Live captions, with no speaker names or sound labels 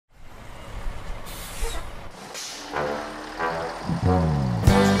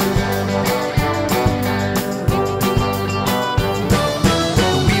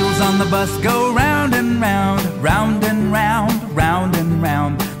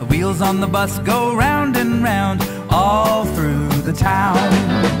wheels on the bus go round and round all through the town.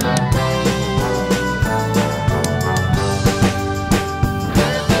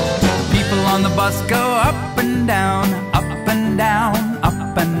 People on the bus go up and down, up and down,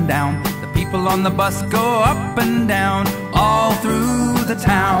 up and down. The people on the bus go up and down all through the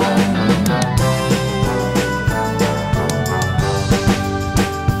town.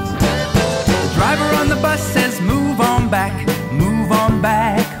 The driver on the bus says move on back, move on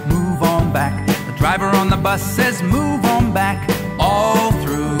back, move on back. The driver on the bus says move on back all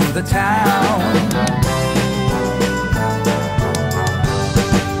through the town.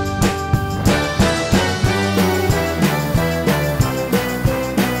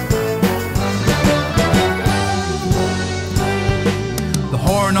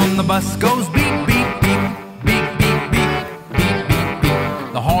 On the bus goes beep, beep, beep, beep, beep, beep, beep, beep,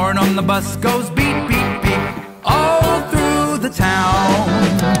 beep. The horn on the bus goes beep, beep, beep, all through the town.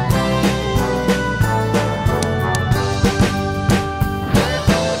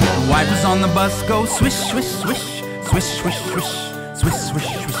 The wipers on the bus go swish, swish, swish, swish, swish, swish, swish, swish,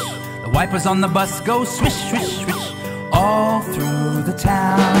 swish. The wipers on the bus go swish, swish, swish, all through the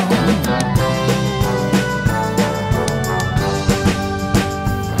town.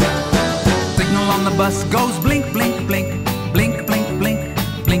 On the bus goes blink, blink, blink, blink, blink, blink,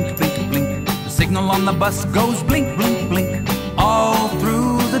 blink, blink, blink. The signal on the bus goes blink, blink, blink, all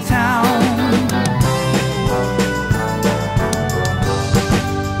through the town.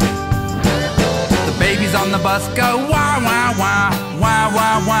 The babies on the bus go wah, wah, wah, wah,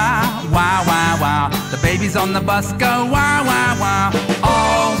 wah, wah, wah, wah, wah. The babies on the bus go wah, wah, wah,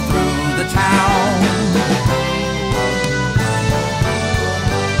 all through the town.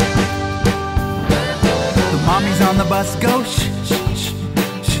 Mommies on the bus go shh, shh, shh,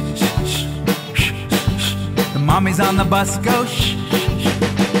 shh, shh, shh, shh, shh. The mommies on the bus go shh, shh,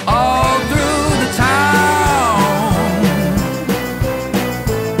 shh, all through